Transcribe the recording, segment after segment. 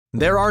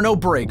There are no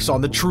brakes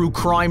on the true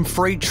crime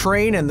freight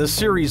train, and the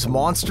series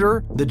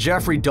Monster, the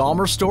Jeffrey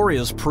Dahmer story,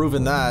 has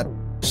proven that.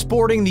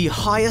 Sporting the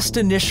highest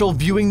initial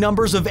viewing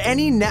numbers of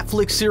any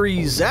Netflix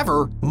series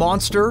ever,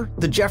 Monster,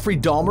 the Jeffrey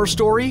Dahmer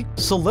story,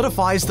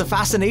 solidifies the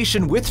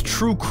fascination with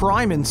true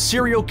crime and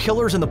serial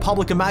killers in the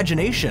public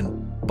imagination.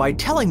 By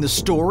telling the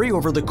story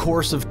over the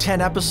course of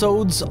 10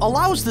 episodes,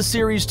 allows the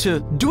series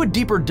to do a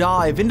deeper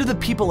dive into the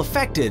people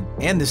affected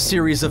and the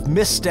series of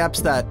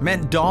missteps that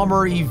meant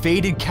Dahmer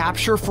evaded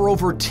capture for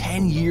over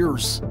 10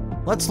 years.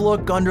 Let's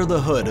look under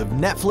the hood of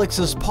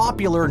Netflix's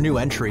popular new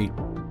entry.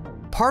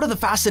 Part of the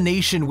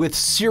fascination with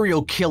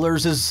serial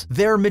killers is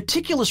their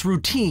meticulous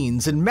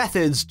routines and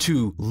methods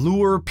to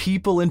lure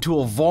people into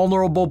a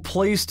vulnerable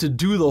place to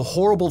do the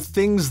horrible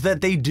things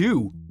that they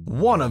do.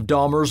 One of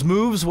Dahmer's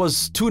moves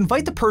was to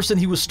invite the person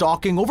he was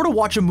stalking over to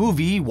watch a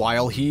movie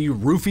while he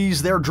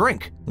roofies their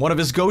drink. One of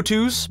his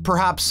go-tos,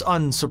 perhaps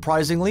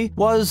unsurprisingly,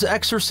 was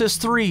Exorcist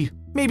 3.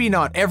 Maybe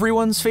not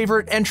everyone's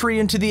favorite entry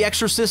into the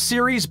Exorcist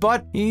series,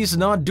 but he's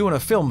not doing a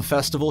film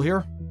festival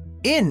here.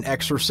 In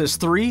Exorcist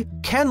 3,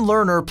 Ken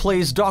Lerner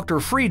plays Dr.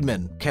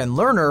 Friedman. Ken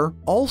Lerner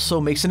also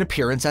makes an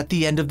appearance at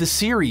the end of the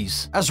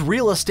series as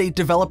real estate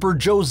developer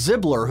Joe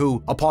Zibler,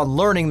 who, upon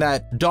learning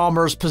that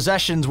Dahmer's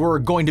possessions were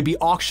going to be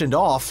auctioned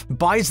off,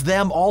 buys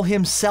them all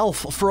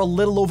himself for a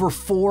little over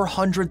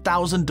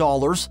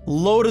 $400,000,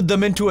 loaded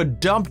them into a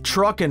dump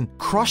truck, and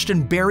crushed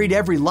and buried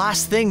every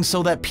last thing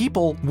so that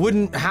people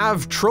wouldn't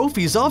have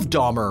trophies of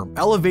Dahmer,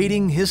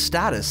 elevating his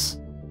status.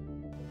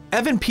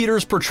 Evan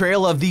Peters'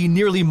 portrayal of the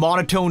nearly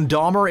monotone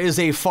Dahmer is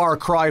a far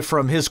cry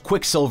from his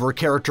Quicksilver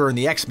character in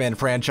the X-Men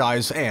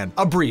franchise and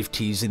a brief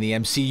tease in the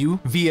MCU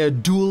via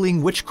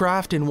dueling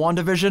witchcraft in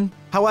WandaVision.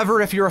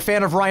 However, if you're a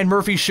fan of Ryan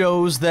Murphy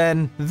shows,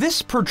 then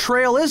this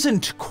portrayal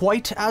isn't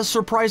quite as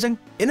surprising.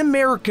 In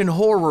American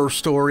Horror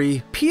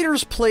Story,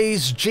 Peters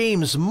plays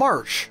James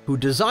March, who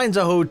designs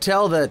a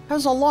hotel that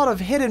has a lot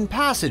of hidden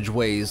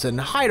passageways and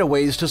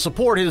hideaways to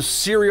support his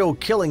serial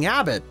killing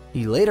habit.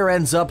 He later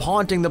ends up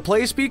haunting the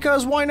place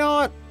because why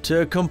not?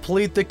 To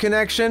complete the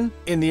connection,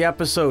 in the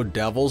episode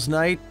Devil's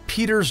Night,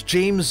 Peters'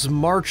 James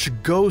March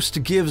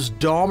ghost gives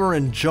Dahmer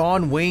and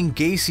John Wayne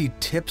Gacy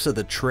tips of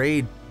the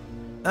trade.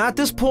 At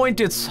this point,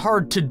 it's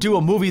hard to do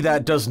a movie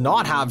that does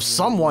not have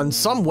someone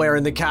somewhere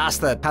in the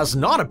cast that has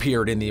not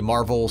appeared in the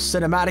Marvel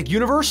Cinematic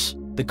Universe.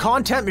 The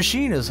content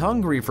machine is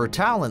hungry for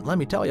talent, let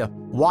me tell you.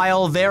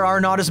 While there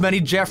are not as many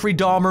Jeffrey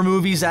Dahmer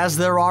movies as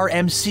there are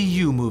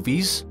MCU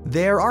movies,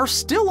 there are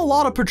still a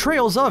lot of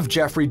portrayals of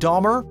Jeffrey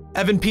Dahmer.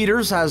 Evan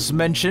Peters, as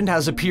mentioned,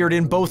 has appeared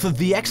in both of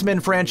the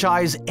X-Men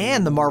franchise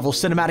and the Marvel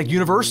Cinematic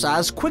Universe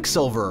as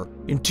Quicksilver.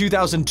 In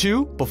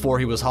 2002, before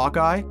he was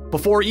Hawkeye,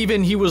 before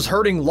even he was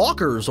herding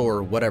lockers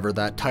or whatever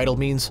that title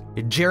means,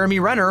 Jeremy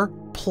Renner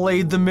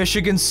played the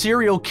Michigan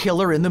serial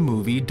killer in the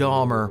movie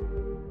Dahmer.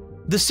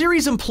 The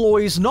series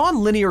employs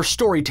non-linear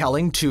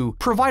storytelling to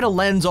provide a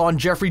lens on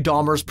Jeffrey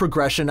Dahmer's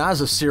progression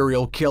as a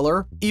serial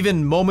killer.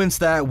 Even moments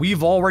that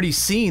we've already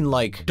seen,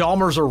 like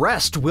Dahmer's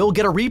arrest, will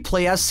get a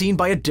replay as seen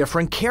by a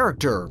different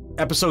character.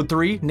 Episode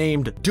 3,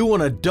 named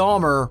Doin' a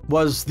Dahmer,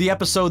 was the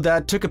episode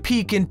that took a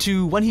peek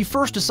into when he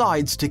first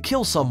decides to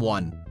kill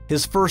someone.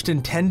 His first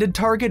intended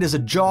target is a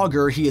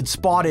jogger he had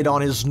spotted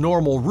on his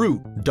normal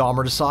route.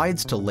 Dahmer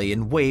decides to lay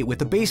in wait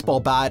with a baseball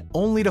bat,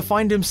 only to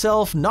find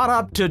himself not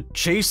up to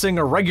chasing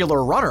a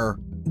regular runner.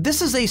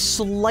 This is a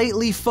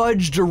slightly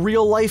fudged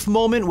real-life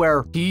moment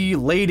where he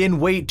laid in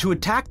wait to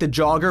attack the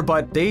jogger,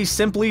 but they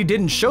simply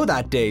didn't show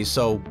that day,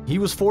 so he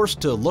was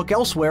forced to look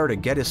elsewhere to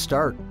get his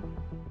start.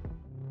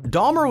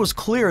 Dahmer was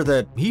clear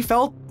that he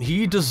felt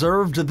he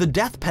deserved the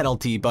death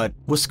penalty, but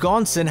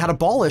Wisconsin had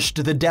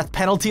abolished the death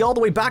penalty all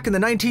the way back in the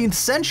 19th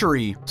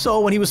century.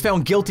 So when he was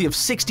found guilty of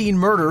 16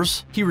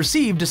 murders, he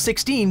received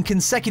 16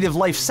 consecutive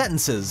life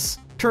sentences.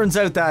 Turns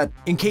out that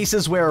in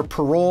cases where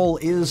parole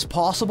is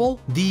possible,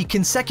 the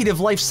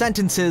consecutive life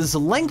sentences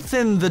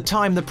lengthen the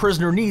time the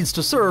prisoner needs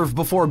to serve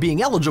before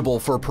being eligible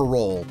for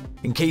parole.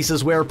 In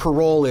cases where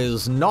parole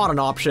is not an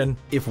option,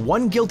 if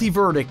one guilty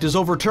verdict is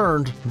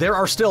overturned, there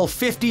are still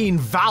 15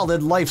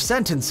 valid life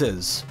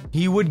sentences.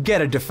 He would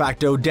get a de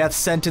facto death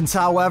sentence,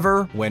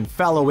 however, when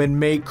fellow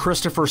inmate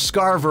Christopher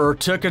Scarver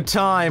took a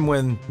time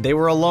when they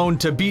were alone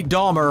to beat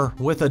Dahmer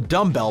with a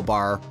dumbbell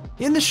bar.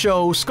 In the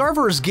show,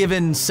 Scarver is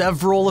given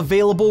several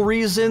available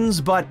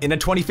reasons, but in a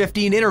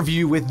 2015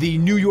 interview with the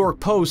New York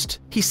Post,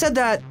 he said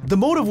that the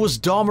motive was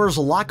Dahmer's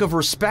lack of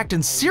respect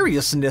and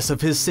seriousness of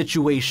his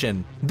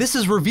situation. This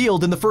is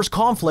revealed in the first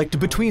conflict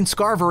between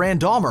Scarver and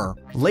Dahmer.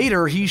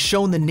 Later, he's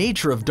shown the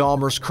nature of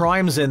Dahmer's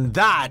crimes, and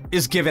that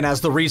is given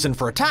as the reason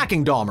for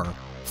attacking Dahmer.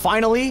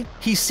 Finally,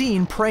 he's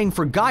seen praying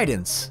for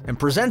guidance and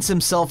presents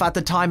himself at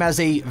the time as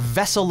a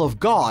vessel of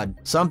God,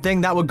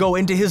 something that would go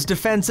into his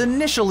defense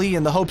initially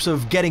in the hopes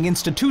of getting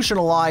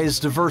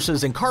institutionalized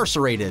versus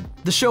incarcerated.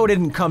 The show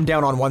didn't come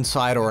down on one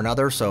side or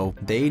another, so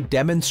they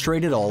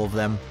demonstrated all of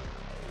them.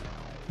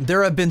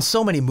 There have been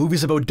so many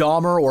movies about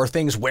Dahmer or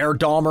things where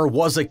Dahmer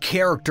was a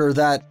character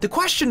that the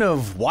question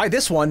of why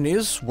this one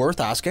is worth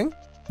asking.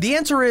 The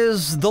answer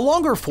is, the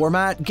longer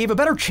format gave a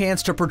better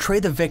chance to portray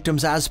the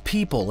victims as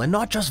people and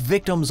not just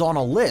victims on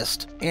a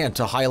list, and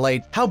to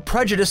highlight how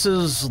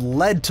prejudices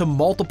led to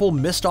multiple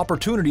missed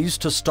opportunities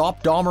to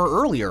stop Dahmer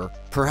earlier.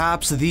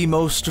 Perhaps the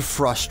most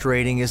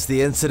frustrating is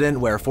the incident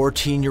where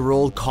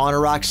 14-year-old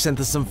Konorak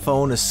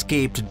synthesymphone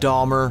escaped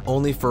Dahmer,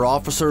 only for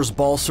officers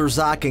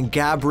Balcerzak and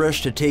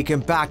Gabrish to take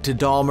him back to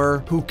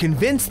Dahmer, who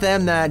convinced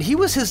them that he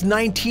was his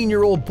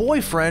 19-year-old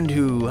boyfriend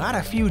who had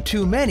a few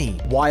too many,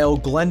 while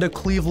Glenda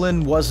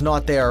Cleveland was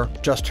not there,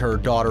 just her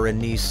daughter and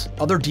niece.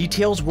 Other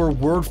details were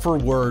word for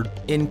word,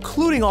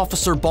 including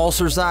Officer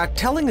Balcerzak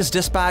telling his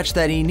dispatch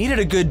that he needed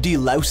a good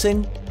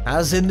delousing.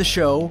 As in the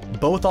show,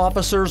 both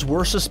officers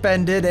were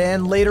suspended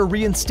and later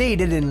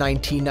reinstated in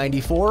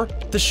 1994.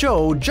 The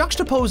show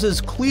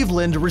juxtaposes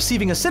Cleveland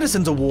receiving a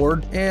Citizens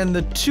Award and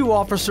the two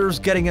officers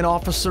getting an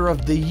Officer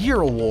of the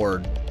Year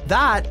award.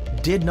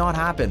 That did not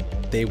happen.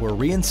 They were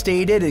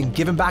reinstated and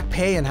given back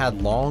pay and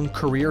had long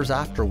careers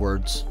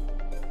afterwards.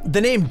 The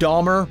name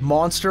Dahmer,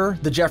 Monster,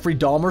 the Jeffrey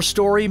Dahmer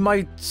story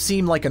might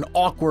seem like an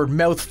awkward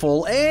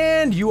mouthful,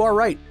 and you are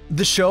right.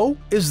 The show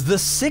is the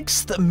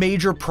 6th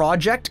major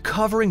project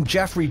covering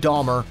Jeffrey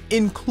Dahmer,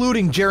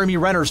 including Jeremy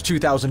Renner's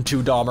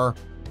 2002 Dahmer.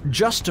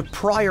 Just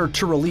prior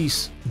to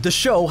release, the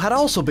show had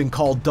also been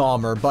called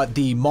Dahmer, but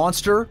the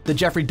Monster, the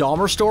Jeffrey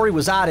Dahmer story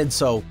was added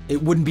so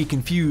it wouldn't be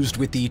confused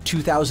with the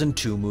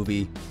 2002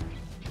 movie.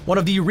 One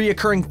of the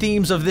reoccurring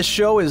themes of this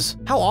show is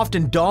how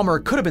often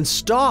Dahmer could have been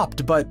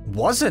stopped, but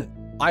wasn't.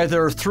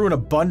 Either through an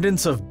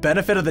abundance of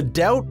benefit of the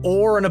doubt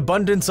or an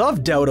abundance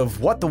of doubt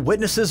of what the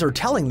witnesses are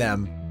telling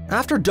them.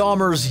 After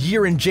Dahmer's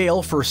year in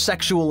jail for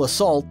sexual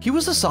assault, he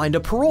was assigned a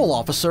parole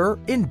officer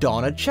in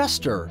Donna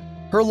Chester.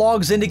 Her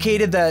logs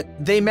indicated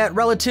that they met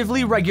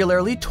relatively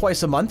regularly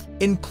twice a month,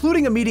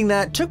 including a meeting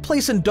that took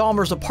place in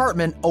Dahmer's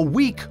apartment a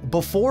week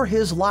before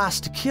his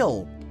last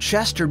kill.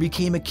 Chester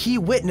became a key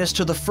witness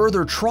to the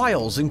further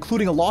trials,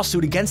 including a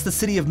lawsuit against the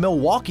city of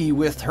Milwaukee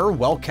with her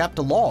well-kept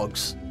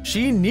logs.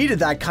 She needed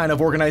that kind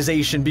of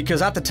organization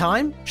because at the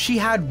time, she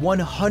had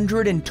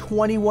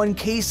 121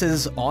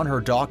 cases on her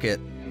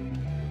docket.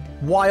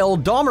 While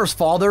Dahmer's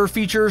father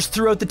features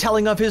throughout the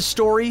telling of his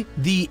story,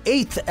 the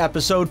 8th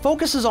episode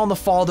focuses on the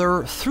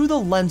father through the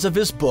lens of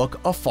his book,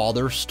 A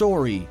Father's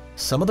Story.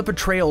 Some of the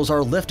portrayals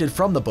are lifted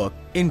from the book,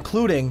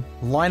 including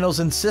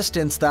Lionel's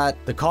insistence that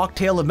the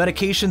cocktail of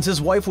medications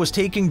his wife was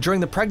taking during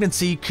the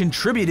pregnancy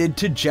contributed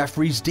to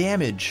Jeffrey's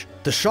damage.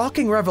 The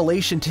shocking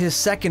revelation to his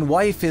second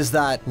wife is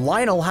that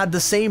Lionel had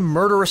the same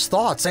murderous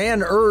thoughts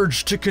and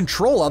urge to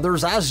control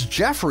others as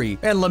Jeffrey,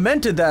 and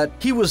lamented that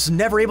he was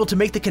never able to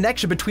make the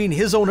connection between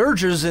his own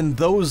urges and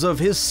those of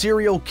his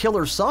serial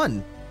killer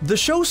son. The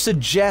show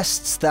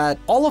suggests that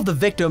all of the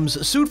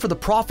victims sued for the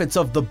profits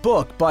of the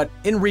book, but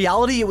in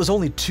reality it was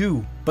only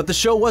 2. But the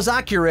show was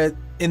accurate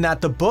in that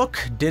the book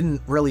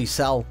didn't really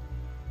sell.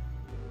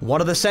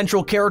 One of the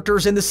central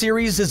characters in the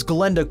series is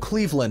Glenda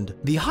Cleveland,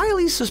 the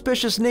highly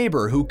suspicious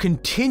neighbor who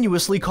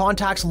continuously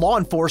contacts law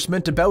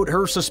enforcement about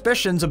her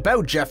suspicions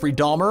about Jeffrey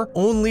Dahmer,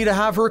 only to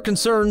have her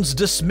concerns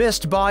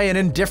dismissed by an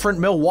indifferent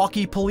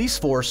Milwaukee police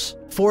force.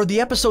 For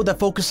the episode that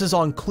focuses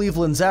on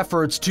Cleveland's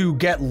efforts to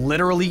get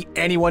literally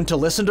anyone to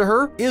listen to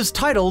her is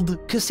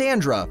titled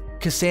Cassandra.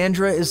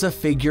 Cassandra is a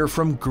figure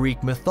from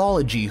Greek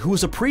mythology who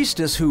was a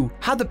priestess who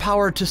had the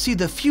power to see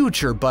the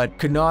future but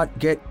could not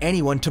get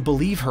anyone to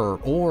believe her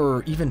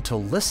or even to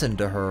listen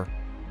to her.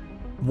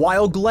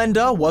 While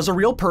Glenda was a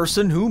real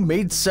person who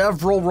made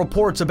several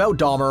reports about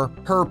Dahmer,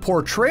 her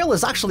portrayal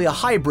is actually a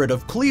hybrid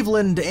of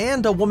Cleveland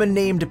and a woman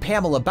named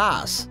Pamela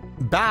Bass.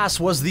 Bass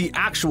was the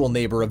actual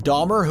neighbor of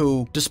Dahmer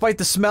who, despite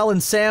the smell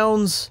and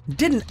sounds,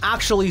 didn't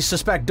actually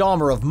suspect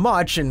Dahmer of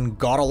much and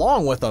got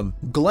along with him.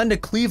 Glenda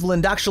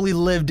Cleveland actually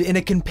lived in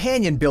a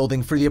companion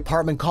building for the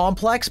apartment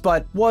complex,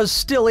 but was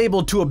still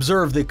able to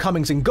observe the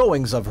comings and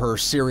goings of her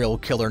serial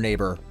killer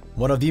neighbor.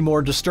 One of the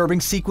more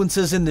disturbing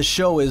sequences in the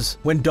show is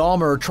when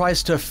Dahmer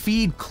tries to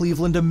feed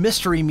Cleveland a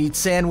mystery meat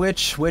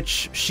sandwich,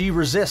 which she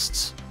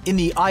resists. In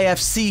the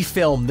IFC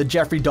film, The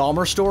Jeffrey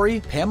Dahmer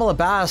Story, Pamela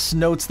Bass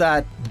notes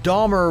that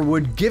Dahmer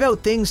would give out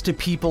things to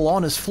people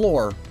on his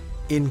floor,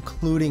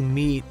 including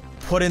meat.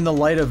 Put in the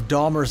light of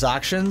Dahmer's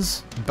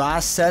actions,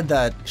 Bass said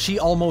that she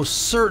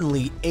almost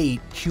certainly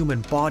ate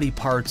human body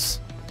parts.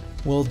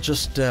 We'll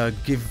just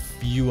give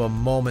you a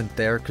moment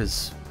there,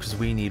 because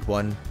we need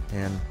one,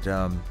 and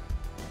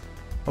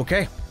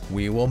okay,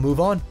 we will move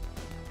on.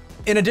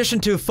 In addition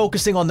to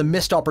focusing on the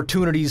missed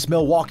opportunities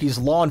Milwaukee's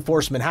law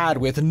enforcement had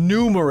with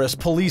numerous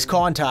police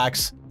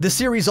contacts, the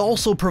series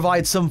also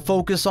provides some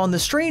focus on the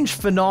strange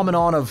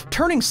phenomenon of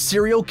turning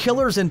serial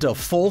killers into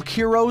folk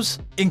heroes,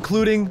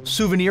 including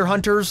souvenir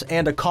hunters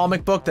and a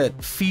comic book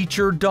that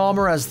featured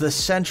Dahmer as the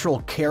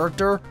central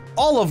character,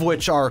 all of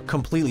which are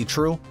completely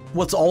true.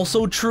 What's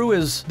also true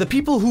is the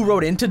people who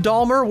wrote into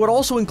Dahmer would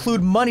also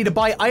include money to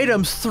buy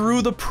items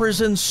through the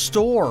prison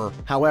store.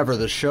 However,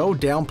 the show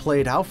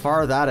downplayed how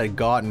far that had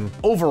gotten.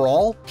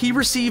 Overall, he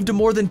received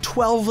more than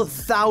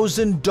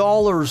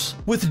 $12,000,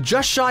 with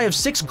just shy of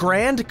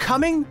 $6,000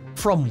 coming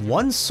from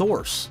one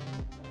source.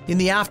 In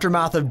the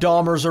aftermath of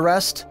Dahmer's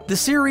arrest, the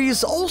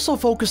series also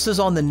focuses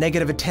on the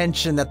negative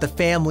attention that the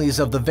families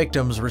of the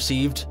victims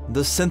received.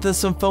 The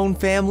Synthesymphone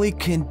family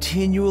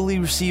continually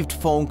received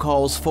phone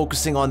calls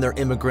focusing on their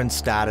immigrant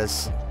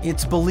status.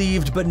 It's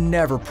believed, but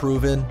never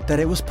proven, that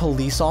it was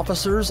police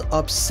officers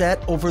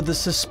upset over the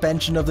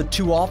suspension of the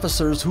 2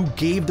 officers who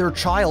gave their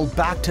child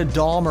back to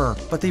Dahmer.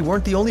 But they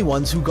weren't the only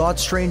ones who got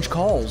strange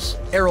calls.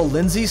 Errol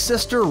Lindsay's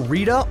sister,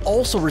 Rita,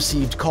 also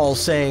received calls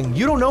saying,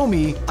 "You don't know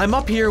me, I'm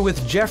up here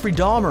with Jeffrey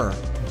Dahmer.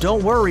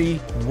 Don't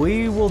worry,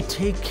 we will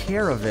take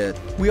care of it."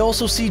 We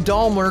also see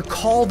Dahmer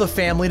call the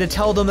family to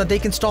tell them that they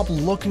can stop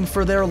looking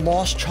for their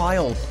lost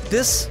child.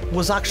 This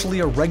was actually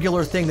a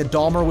regular thing that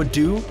Dahmer would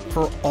do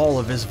for all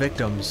of his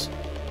victims.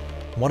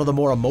 One of the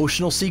more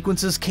emotional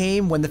sequences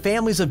came when the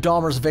families of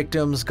Dahmer's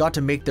victims got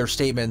to make their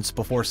statements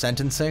before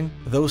sentencing.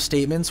 Those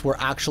statements were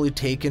actually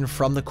taken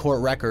from the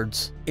court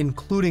records,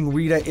 including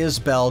Rita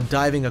Isbell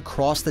diving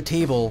across the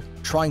table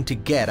trying to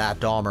get at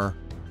Dahmer.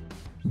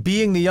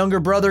 Being the younger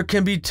brother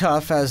can be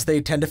tough, as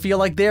they tend to feel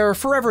like they're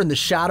forever in the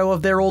shadow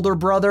of their older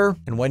brother,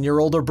 and when your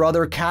older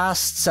brother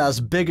casts as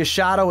big a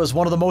shadow as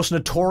one of the most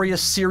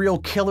notorious serial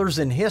killers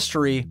in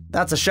history,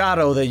 that's a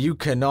shadow that you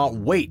cannot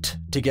wait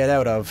to get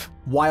out of.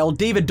 While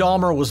David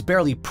Dahmer was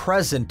barely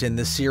present in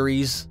this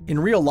series, in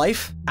real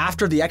life,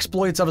 after the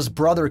exploits of his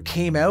brother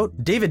came out,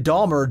 David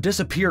Dahmer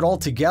disappeared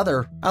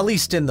altogether, at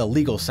least in the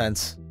legal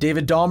sense.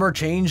 David Dahmer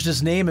changed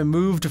his name and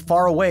moved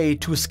far away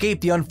to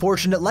escape the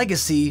unfortunate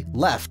legacy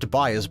left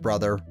by his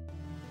brother.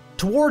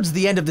 Towards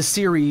the end of the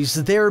series,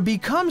 there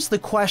becomes the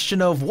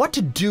question of what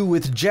to do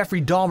with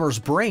Jeffrey Dahmer's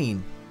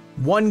brain.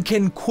 One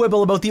can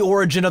quibble about the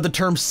origin of the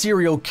term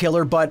serial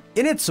killer, but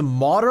in its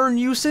modern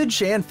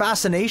usage and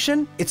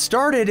fascination, it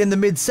started in the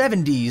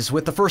mid-70s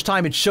with the first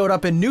time it showed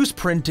up in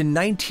newsprint in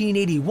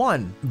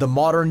 1981. The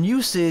modern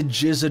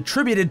usage is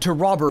attributed to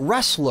Robert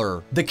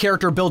Ressler. The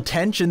character Bill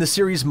Tench in the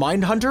series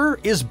Mindhunter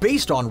is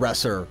based on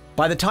Ressler.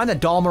 By the time that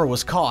Dahmer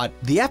was caught,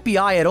 the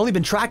FBI had only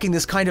been tracking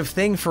this kind of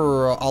thing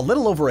for a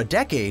little over a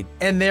decade,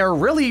 and there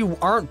really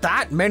aren't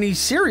that many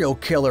serial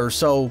killers,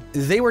 so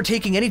they were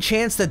taking any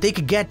chance that they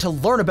could get to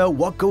learn about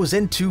what goes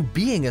into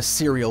being a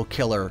serial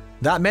killer.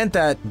 That meant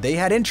that they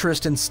had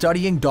interest in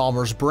studying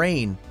Dahmer's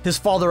brain. His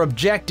father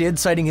objected,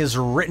 citing his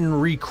written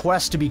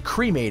request to be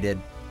cremated.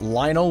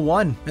 Lionel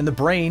won, and the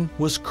brain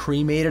was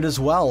cremated as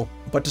well.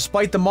 But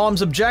despite the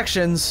mom's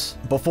objections,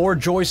 before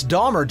Joyce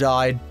Dahmer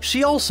died,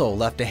 she also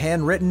left a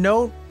handwritten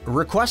note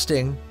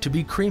requesting to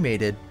be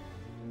cremated.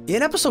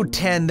 In episode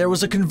 10, there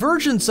was a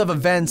convergence of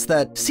events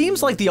that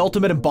seems like the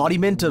ultimate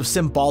embodiment of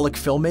symbolic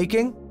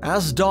filmmaking.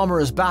 As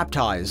Dahmer is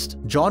baptized,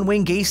 John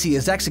Wayne Gacy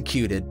is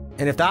executed,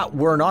 and if that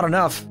were not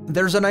enough,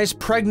 there's a nice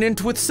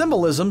pregnant with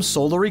symbolism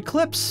solar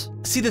eclipse.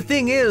 See, the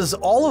thing is,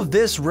 all of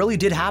this really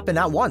did happen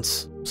at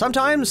once.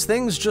 Sometimes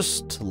things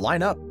just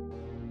line up.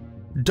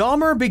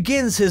 Dahmer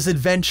begins his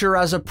adventure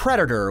as a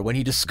predator when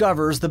he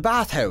discovers the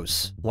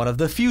bathhouse, one of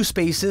the few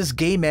spaces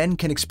gay men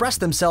can express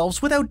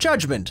themselves without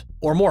judgment,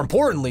 or more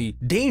importantly,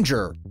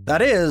 danger.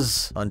 That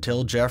is,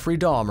 until Jeffrey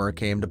Dahmer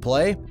came to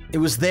play. It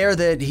was there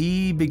that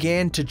he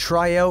began to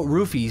try out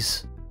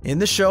roofies. In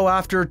the show,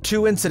 after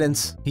 2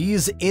 incidents,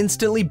 he's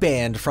instantly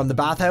banned from the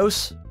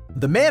bathhouse.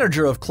 The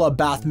manager of Club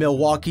Bath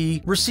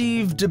Milwaukee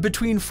received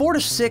between 4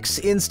 to 6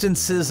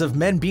 instances of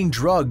men being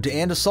drugged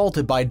and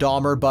assaulted by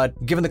Dahmer,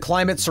 but given the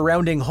climate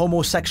surrounding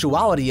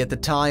homosexuality at the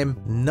time,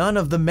 none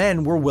of the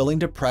men were willing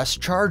to press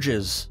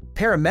charges.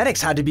 Paramedics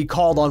had to be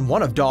called on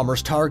one of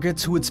Dahmer's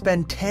targets, who would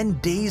spend 10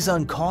 days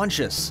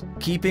unconscious.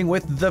 Keeping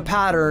with the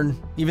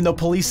pattern, even though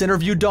police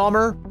interviewed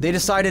Dahmer, they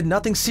decided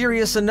nothing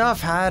serious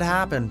enough had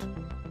happened.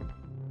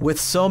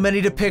 With so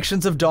many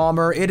depictions of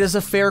Dahmer, it is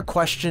a fair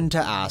question to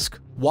ask.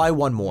 Why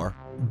one more?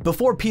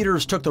 Before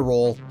Peters took the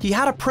role, he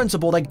had a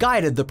principle that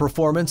guided the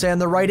performance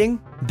and the writing.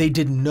 They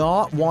did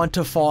not want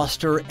to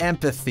foster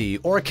empathy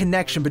or a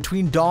connection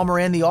between Dahmer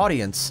and the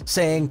audience,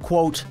 saying,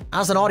 quote,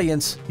 "As an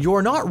audience,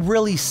 you're not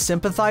really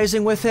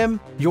sympathizing with him,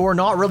 you're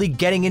not really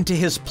getting into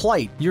his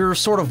plight, you're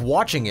sort of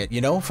watching it,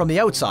 you know, from the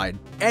outside,"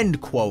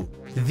 end quote.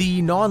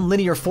 The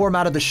non-linear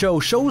format of the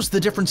show shows the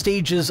different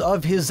stages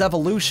of his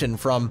evolution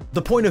from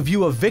the point of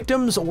view of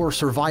victims or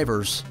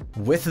survivors.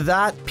 With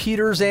that,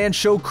 Peters and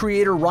show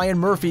creator Ryan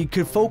Murphy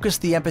could focus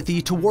the empathy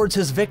towards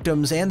his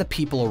victims and the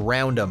people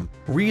around him.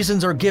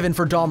 Reasons are given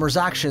for Dahmer's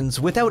actions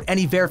without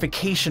any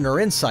verification or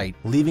insight,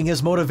 leaving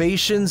his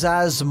motivations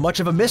as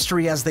much of a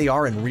mystery as they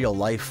are in real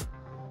life.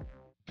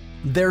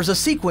 There's a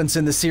sequence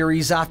in the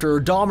series after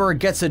Dahmer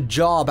gets a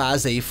job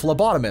as a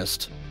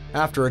phlebotomist.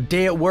 After a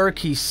day at work,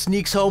 he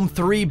sneaks home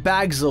 3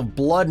 bags of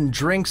blood and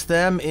drinks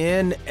them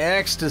in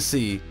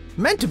ecstasy,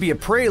 meant to be a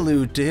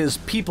prelude to his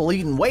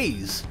people-eating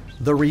ways.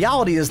 The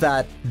reality is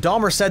that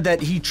Dahmer said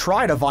that he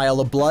tried a vial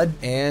of blood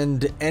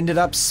and ended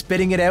up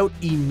spitting it out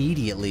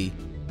immediately.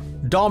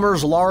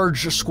 Dahmer's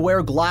large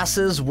square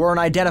glasses were an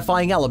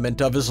identifying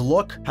element of his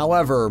look.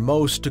 However,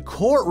 most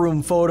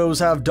courtroom photos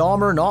have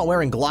Dahmer not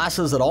wearing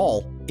glasses at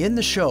all. In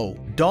the show,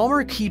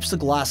 Dahmer keeps the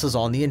glasses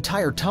on the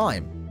entire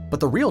time. But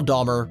the real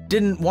Dahmer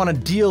didn't want to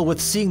deal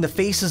with seeing the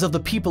faces of the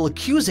people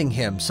accusing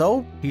him,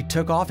 so he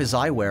took off his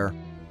eyewear.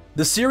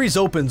 The series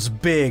opens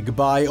big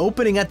by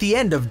opening at the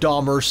end of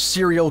Dahmer's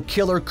serial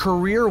killer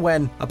career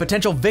when a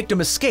potential victim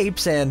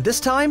escapes and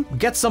this time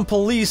gets some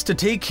police to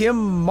take him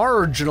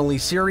marginally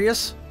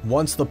serious.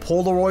 Once the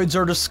Polaroids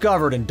are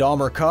discovered and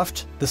Dahmer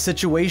cuffed, the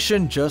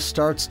situation just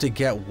starts to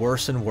get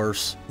worse and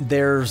worse.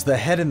 There's the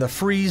head in the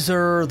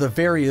freezer, the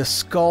various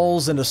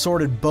skulls and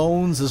assorted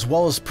bones, as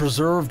well as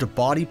preserved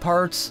body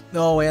parts.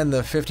 Oh, and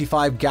the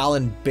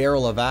 55-gallon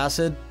barrel of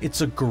acid. It's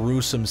a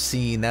gruesome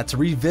scene that's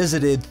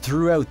revisited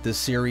throughout the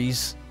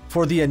series.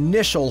 For the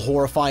initial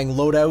horrifying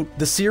loadout,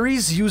 the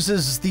series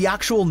uses the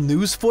actual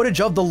news footage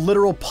of the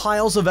literal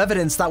piles of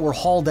evidence that were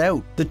hauled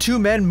out. The two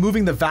men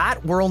moving the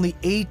vat were only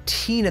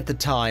 18 at the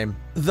time,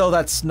 though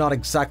that's not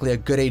exactly a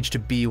good age to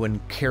be when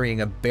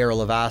carrying a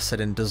barrel of acid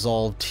and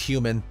dissolved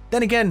human.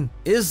 Then again,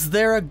 is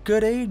there a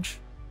good age?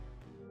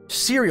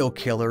 Serial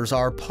killers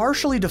are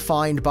partially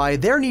defined by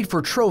their need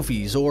for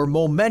trophies or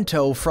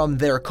memento from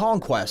their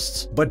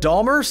conquests, but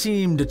Dahmer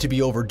seemed to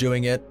be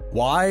overdoing it.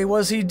 Why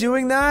was he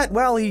doing that?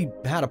 Well, he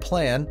had a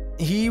plan.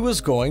 He was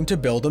going to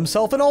build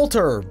himself an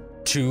altar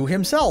to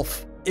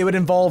himself. It would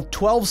involve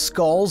 12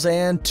 skulls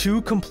and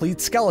 2 complete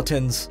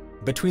skeletons.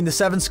 Between the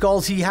 7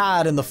 skulls he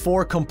had and the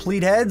 4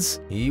 complete heads,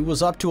 he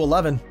was up to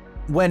 11.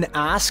 When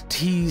asked,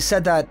 he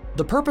said that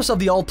the purpose of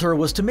the altar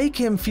was to make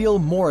him feel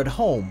more at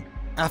home.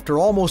 After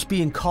almost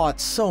being caught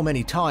so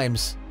many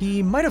times,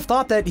 he might have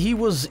thought that he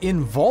was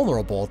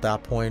invulnerable at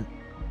that point.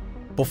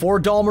 Before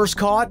Dahmer's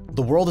caught,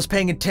 the world is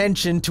paying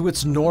attention to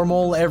its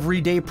normal,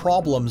 everyday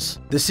problems.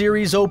 The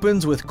series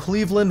opens with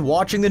Cleveland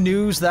watching the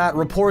news that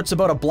reports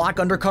about a black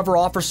undercover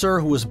officer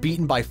who was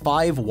beaten by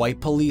 5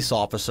 white police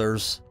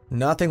officers.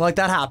 Nothing like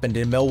that happened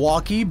in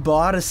Milwaukee,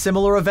 but a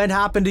similar event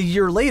happened a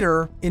year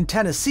later in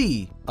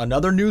Tennessee.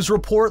 Another news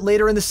report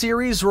later in the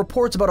series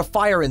reports about a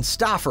fire in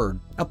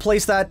Stafford, a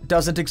place that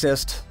doesn't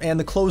exist, and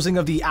the closing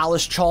of the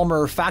Alice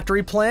Chalmer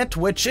factory plant,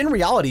 which in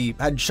reality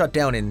had shut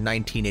down in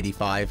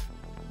 1985.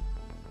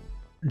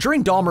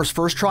 During Dahmer's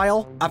first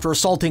trial, after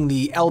assaulting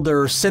the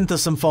elder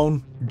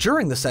synthesophone,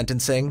 during the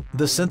sentencing,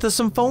 the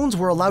synthesophones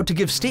were allowed to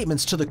give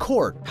statements to the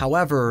court.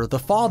 However, the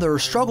father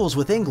struggles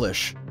with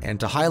English, and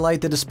to highlight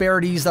the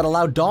disparities that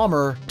allowed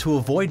Dahmer to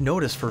avoid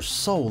notice for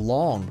so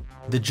long.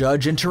 The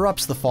judge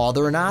interrupts the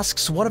father and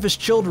asks one of his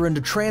children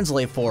to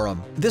translate for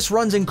him. This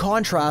runs in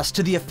contrast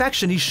to the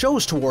affection he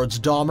shows towards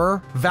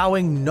Dahmer,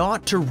 vowing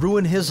not to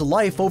ruin his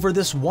life over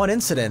this one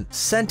incident,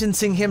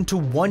 sentencing him to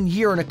 1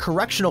 year in a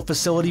correctional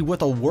facility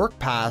with a work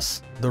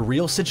pass. The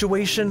real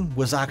situation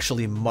was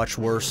actually much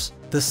worse.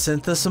 The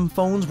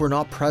synthesophones were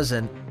not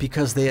present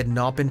because they had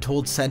not been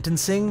told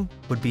sentencing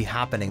would be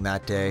happening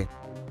that day.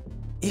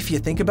 If you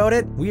think about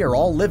it, we are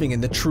all living in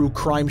the true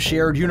crime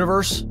shared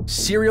universe.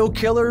 Serial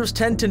killers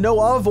tend to know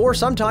of or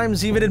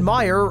sometimes even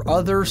admire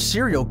other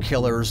serial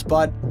killers,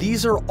 but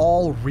these are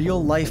all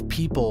real life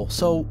people,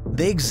 so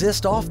they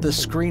exist off the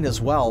screen as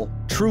well.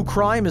 True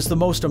crime is the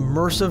most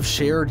immersive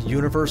shared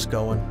universe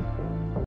going.